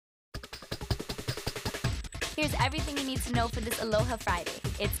Here's everything you need to know for this Aloha Friday.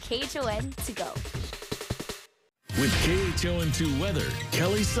 It's KHON to go. With KHON2 weather,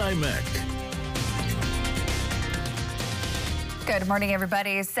 Kelly Simek. Good morning,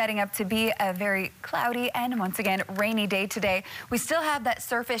 everybody. Setting up to be a very cloudy and once again rainy day today. We still have that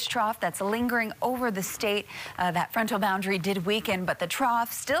surface trough that's lingering over the state. That frontal boundary did weaken, but the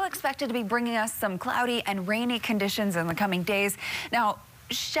trough still expected to be bringing us some cloudy and rainy conditions in the coming days. Now,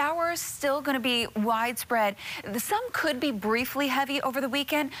 showers still going to be widespread. Some could be briefly heavy over the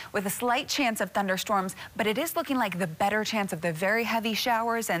weekend with a slight chance of thunderstorms, but it is looking like the better chance of the very heavy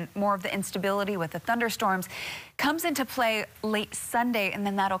showers and more of the instability with the thunderstorms comes into play late Sunday, and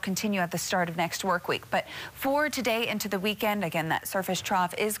then that'll continue at the start of next work week. But for today into the weekend, again, that surface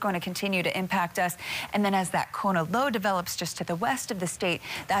trough is going to continue to impact us. And then as that Kona low develops just to the west of the state,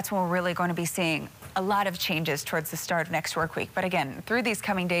 that's when we're really going to be seeing a lot of changes towards the start of next work week. But again, through these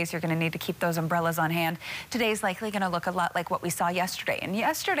coming days, you're going to need to keep those umbrellas on hand. Today's likely going to look a lot like what we saw yesterday. And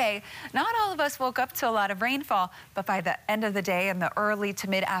yesterday, not all of us woke up to a lot of rainfall, but by the end of the day and the early to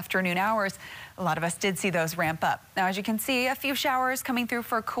mid-afternoon hours, a lot of us did see those ramp up. Now, as you can see, a few showers coming through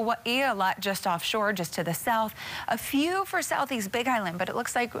for Kauai, a lot just offshore, just to the south, a few for southeast Big Island, but it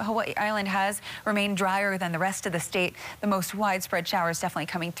looks like Hawaii Island has remained drier than the rest of the state. The most widespread showers definitely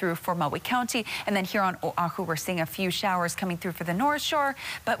coming through for Maui County, and then here on Oahu, we're seeing a few showers coming through for the North Shore,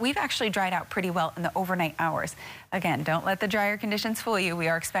 but we've actually dried out pretty well in the overnight hours. Again, don't let the drier conditions fool you. We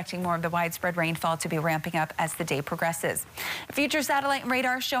are expecting more of the widespread rainfall to be ramping up as the day progresses. Future satellite and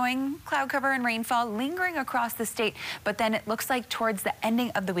radar showing cloud cover and rainfall lingering across the state, but then it looks like towards the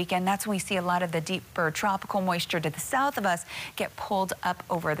ending of the weekend, that's when we see a lot of the deeper tropical moisture to the south of us get pulled up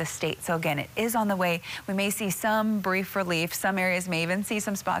over the state. So again, it is on the way. We may see some brief relief. Some areas may even see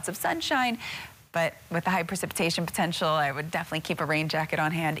some spots of sunshine. But with the high precipitation potential, I would definitely keep a rain jacket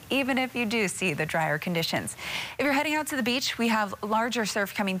on hand, even if you do see the drier conditions. If you're heading out to the beach, we have larger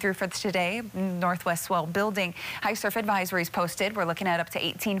surf coming through for today. Northwest swell building. High surf advisories posted. We're looking at up to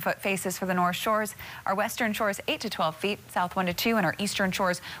 18-foot faces for the North Shores. Our western shores, 8 to 12 feet. South 1 to 2. And our eastern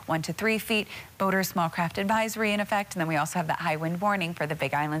shores, 1 to 3 feet. Boaters, small craft advisory in effect. And then we also have that high wind warning for the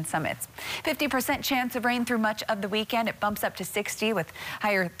Big Island summits. 50% chance of rain through much of the weekend. It bumps up to 60 with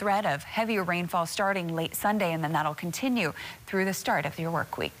higher threat of heavier rainfall starting late Sunday, and then that'll continue through the start of your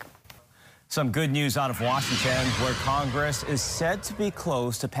work week. Some good news out of Washington, where Congress is said to be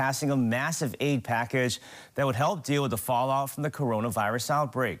close to passing a massive aid package that would help deal with the fallout from the coronavirus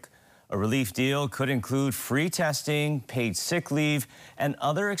outbreak. A relief deal could include free testing, paid sick leave, and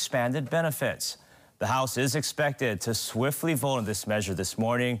other expanded benefits. The House is expected to swiftly vote on this measure this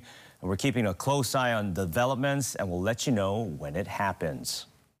morning, and we're keeping a close eye on developments, and we'll let you know when it happens.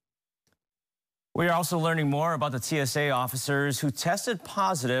 We are also learning more about the TSA officers who tested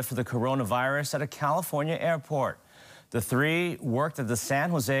positive for the coronavirus at a California airport. The 3 worked at the San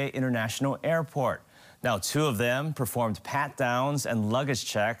Jose International Airport. Now, 2 of them performed pat-downs and luggage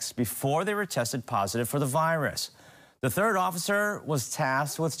checks before they were tested positive for the virus. The 3rd officer was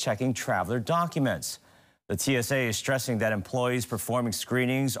tasked with checking traveler documents. The TSA is stressing that employees performing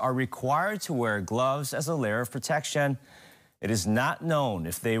screenings are required to wear gloves as a layer of protection. It is not known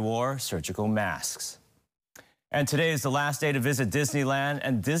if they wore surgical masks. And today is the last day to visit Disneyland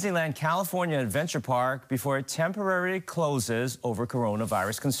and Disneyland California Adventure Park before it temporarily closes over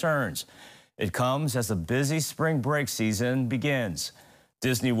coronavirus concerns. It comes as the busy spring break season begins.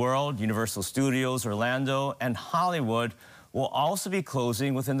 Disney World, Universal Studios Orlando, and Hollywood will also be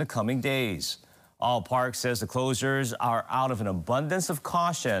closing within the coming days. All Park says the closures are out of an abundance of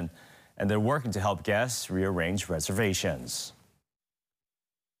caution, and they're working to help guests rearrange reservations.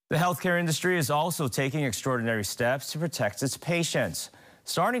 The healthcare industry is also taking extraordinary steps to protect its patients.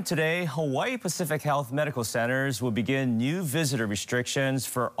 Starting today, Hawaii Pacific Health Medical Centers will begin new visitor restrictions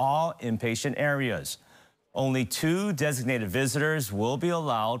for all inpatient areas. Only 2 designated visitors will be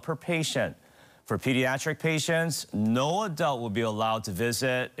allowed per patient. For pediatric patients, no adult will be allowed to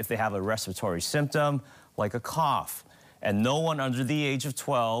visit if they have a respiratory symptom like a cough. And no one under the age of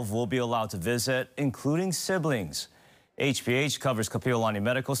 12 will be allowed to visit, including siblings. HPH covers Kapiolani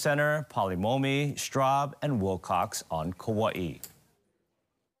Medical Center, Palimomi, Straub, and Wilcox on Kauai.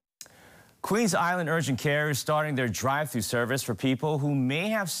 Queens Island Urgent Care is starting their drive-through service for people who may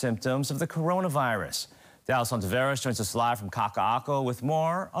have symptoms of the coronavirus. Dallas Ontiveros joins us live from Kaka'ako with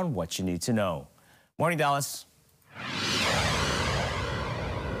more on what you need to know. Morning, Dallas.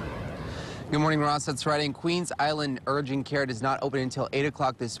 Good morning, Ross. That's right. And Queens Island Urgent Care does not open until 8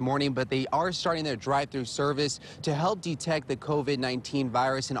 o'clock this morning, but they are starting their drive-through service to help detect the COVID-19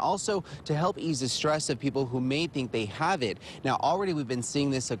 virus and also to help ease the stress of people who may think they have it. Now, already we've been seeing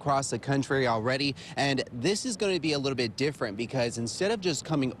this across the country already, and this is going to be a little bit different because instead of just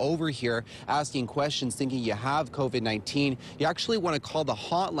coming over here asking questions thinking you have COVID-19, you actually want to call the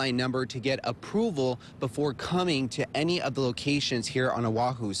hotline number to get approval before coming to any of the locations here on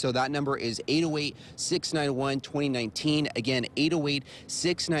Oahu. So that number is 808-691-2019. Again,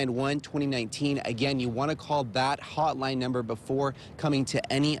 808-691-2019. Again, you want to call that hotline number before coming to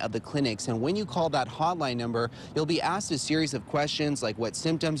any of the clinics. And when you call that hotline number, you'll be asked a series of questions like what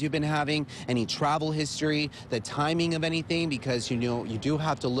symptoms you've been having, any travel history, the timing of anything, because you do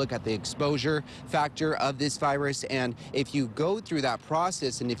have to look at the exposure factor of this virus. And if you go through that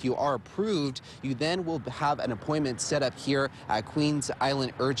process and if you are approved, you then will have an appointment set up here at Queens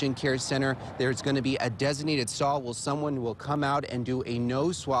Island Urgent Care Center. There's going to be a designated stall where someone will come out and do a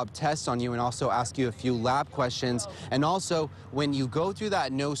nose swab test on you and also ask you a few lab questions. And also, when you go through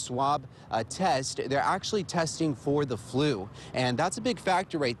that nose swab test, they're actually testing for the flu. And that's a big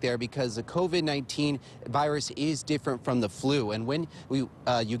factor right there because the COVID-19 virus is different from the flu. And when you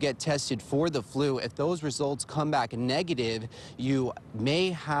get tested for the flu, if those results come back negative, you may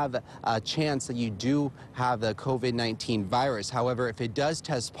have a chance that you do have the COVID-19 virus. However, if it does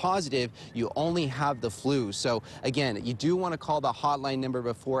test positive, you only have the flu. So again, you do want to call the hotline number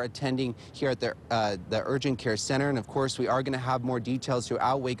before attending here at the Urgent Care Center. And of course, we are going to have more details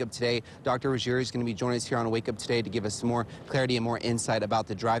throughout Wake Up Today. Dr. Ruggieri is going to be joining us here on Wake Up Today to give us some more clarity and more insight about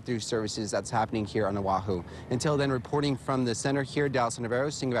the drive-through services that's happening here on Oahu. Until then, reporting from the center here, Dallas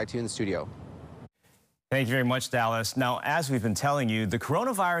Navarro, sending back to you in the studio. Thank you very much, Dallas. Now, as we've been telling you, the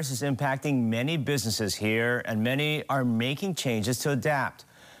coronavirus is impacting many businesses here, and many are making changes to adapt.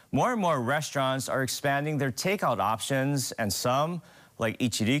 More and more restaurants are expanding their takeout options, and some, like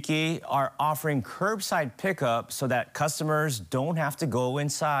Ichiriki, are offering curbside pickup so that customers don't have to go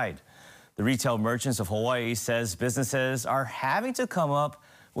inside. The Retail Merchants of Hawaii says businesses are having to come up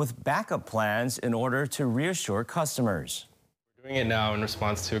with backup plans in order to reassure customers. We're doing it now in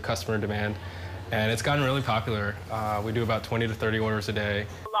response to customer demand, and it's gotten really popular. We do about 20 to 30 orders a day.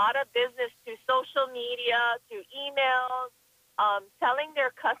 A lot of business through social media, through emails, telling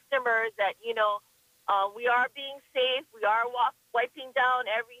their customers that, we are being safe, we are wiping down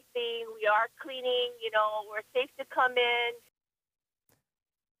everything, we are cleaning, we're safe to come in.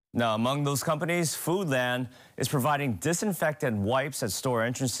 Now, among those companies, Foodland is providing disinfectant wipes at store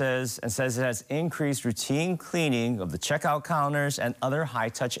entrances and says it has increased routine cleaning of the checkout counters and other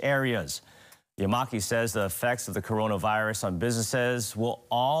high-touch areas. Yamaki says the effects of the coronavirus on businesses will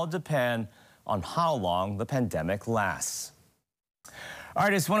all depend on how long the pandemic lasts. All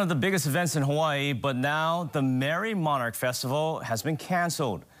right, it's one of the biggest events in Hawaii, but now the Merry Monarch Festival has been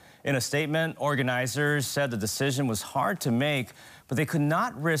canceled. In a statement, organizers said the decision was hard to make, but they could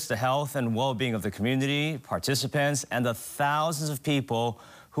not risk the health and well-being of the community, participants, and the thousands of people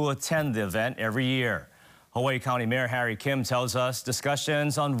who attend the event every year. Hawaii County Mayor Harry Kim tells us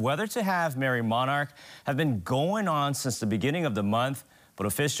discussions on whether to have Merry Monarch have been going on since the beginning of the month, but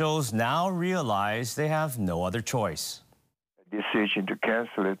officials now realize they have no other choice. Decision to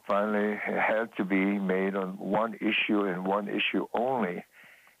cancel it finally had to be made on one issue and one issue only,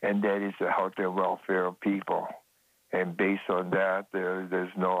 and that is the health and welfare of people. And based on that,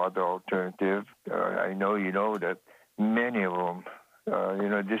 there's no other alternative. I know you know that many of them,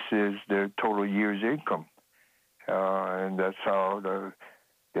 this is their total year's income. And that's how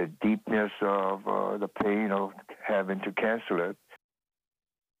the deepness of the pain of having to cancel it.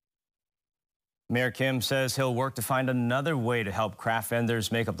 Mayor Kim says he'll work to find another way to help craft vendors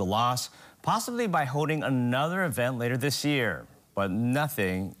make up the loss, possibly by holding another event later this year. But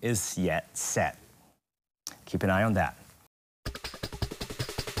nothing is yet set. Keep an eye on that.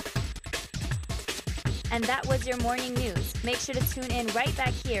 And that was your morning news. Make sure to tune in right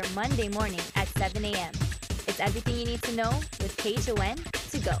back here Monday morning at 7 a.m. It's everything you need to know with KHON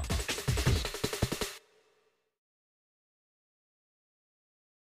to go.